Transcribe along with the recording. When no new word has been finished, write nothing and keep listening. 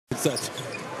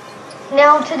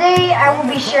Now today I will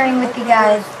be sharing with you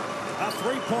guys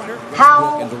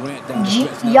how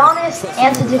Giannis,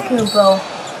 Antetokounmpo,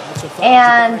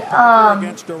 and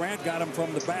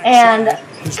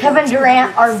Kevin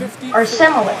Durant are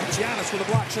similar.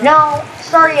 Now,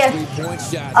 sorry if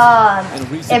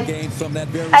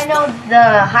I know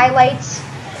the highlights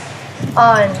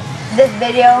on this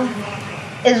video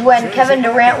is when Kevin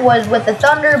Durant was with the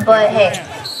Thunder, but hey,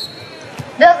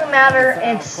 doesn't matter,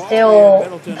 it's still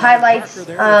highlights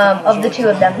of the two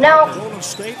of them. Now,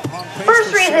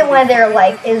 first reason why they're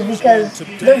alike is because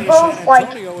they're both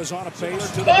like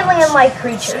alien-like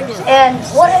creatures, and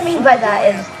what I mean by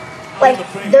that is like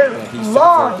they're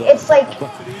long. It's like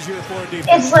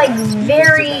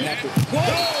very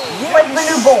like the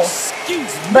new Bull,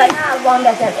 but not as long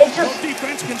as them. It's just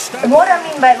what I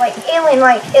mean by like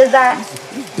alien-like is that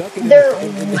they're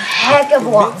heck of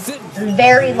long,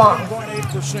 very long.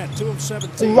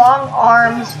 Long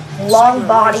arms, long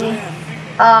body.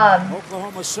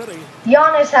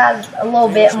 Giannis has a little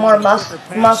bit more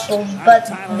muscles, but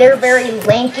they're very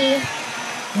lanky,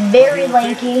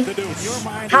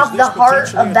 have the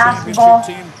heart of basketball.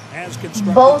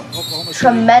 Both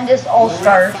tremendous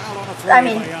all-stars. I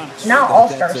mean, not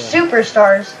all-stars,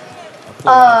 superstars.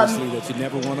 Now,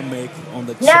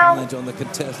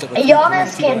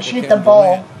 Giannis can't shoot the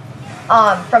ball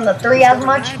from the three as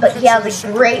much, but he has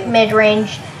a great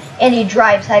mid-range, and he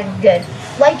drives heck good.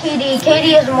 Like KD,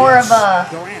 KD is more of a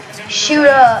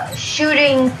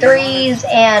shooting threes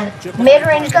and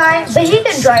mid-range guy, but he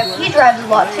can drive. He drives a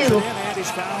lot too.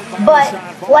 But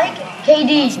like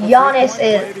KD, Giannis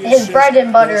his bread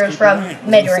and butter is from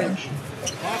mid-range,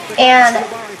 and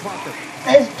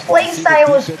his play style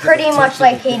was pretty much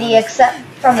like KD except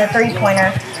from the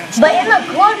three-pointer. But in the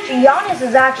clutch, Giannis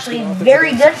is actually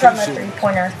very good from the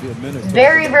three-pointer.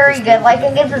 Very, very good. Like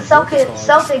against the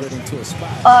Celtics,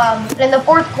 in the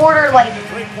fourth quarter, like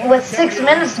with 6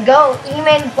 minutes to go, he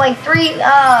made like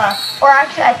or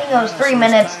actually I think it was 3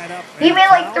 minutes. He made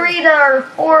like 3 or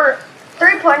 4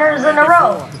 three-pointers in a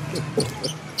row.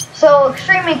 So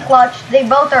extremely clutch. They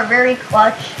both are very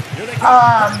clutch.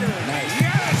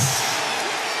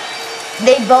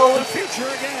 They both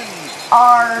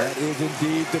are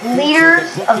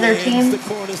leaders of their team.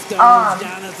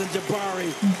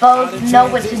 Both know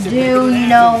what to do, you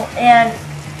know, and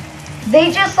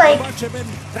they just like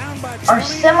are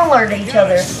similar to each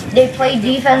other. They play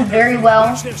defense very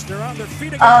well.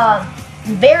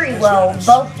 Very well.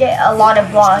 Both get a lot of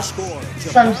blocks,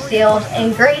 some steals,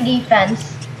 and great defense.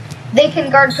 They can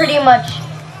guard pretty much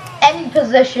any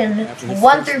position,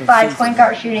 1 through 5, point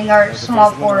guard, shooting guard,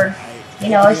 small forward, you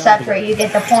know, etc. You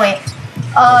get the point.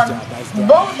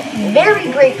 Both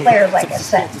very great players, like I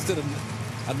said.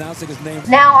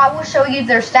 Now I will show you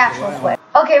their stats real quick.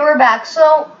 Okay, we're back.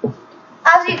 So,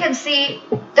 as you can see,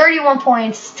 31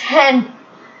 points, 10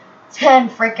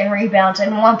 freaking rebounds,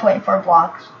 and 1.4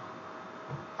 blocks.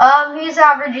 He's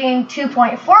averaging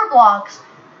 2.4 blocks.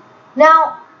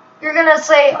 Now, you're gonna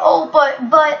say, oh,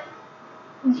 but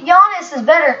Giannis is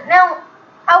better. Now,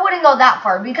 I wouldn't go that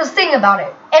far, because think about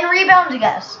it. And rebounds,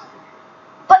 yes.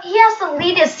 But he has to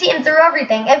lead his team through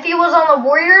everything. If he was on the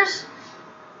Warriors,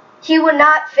 he would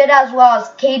not fit as well as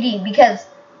KD, because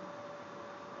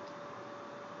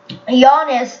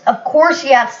Giannis, of course,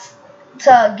 he has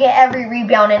to get every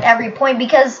rebound and every point,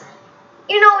 because,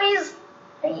 you know,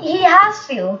 he has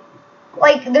to.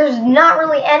 Like, there's not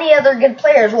really any other good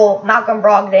players. Well, Malcolm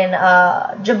Brogdon,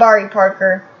 Jabari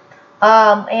Parker,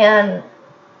 and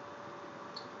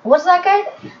what's that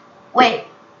guy? Wait,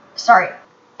 sorry.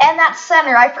 And that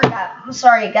center, I forgot. I'm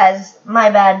sorry, guys.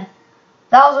 My bad.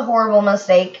 That was a horrible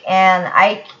mistake, and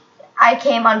I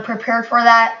came unprepared for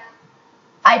that.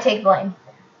 I take blame.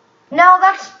 Now,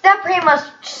 that pretty much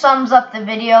sums up the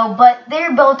video, but they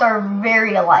both are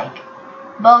very alike.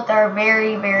 Both are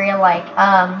very, very alike.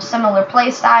 Similar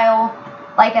play style,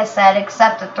 like I said,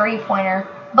 except the three-pointer.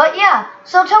 But yeah,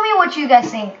 so tell me what you guys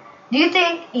think. Do you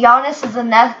think Giannis is the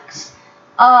next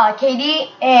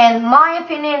KD? In my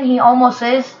opinion, he almost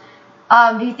is.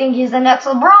 Do you think he's the next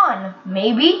LeBron?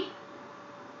 Maybe.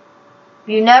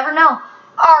 You never know.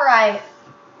 Alright.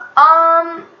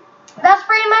 That's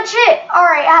pretty much it.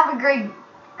 Alright, have a great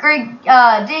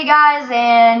day, guys.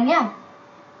 And yeah.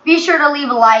 Be sure to leave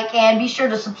a like and be sure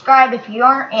to subscribe if you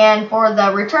aren't. And for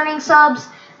the returning subs,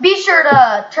 be sure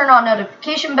to turn on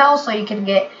notification bell so you can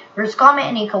get your comment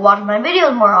and you can watch my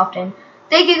videos more often.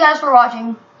 Thank you guys for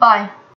watching. Bye.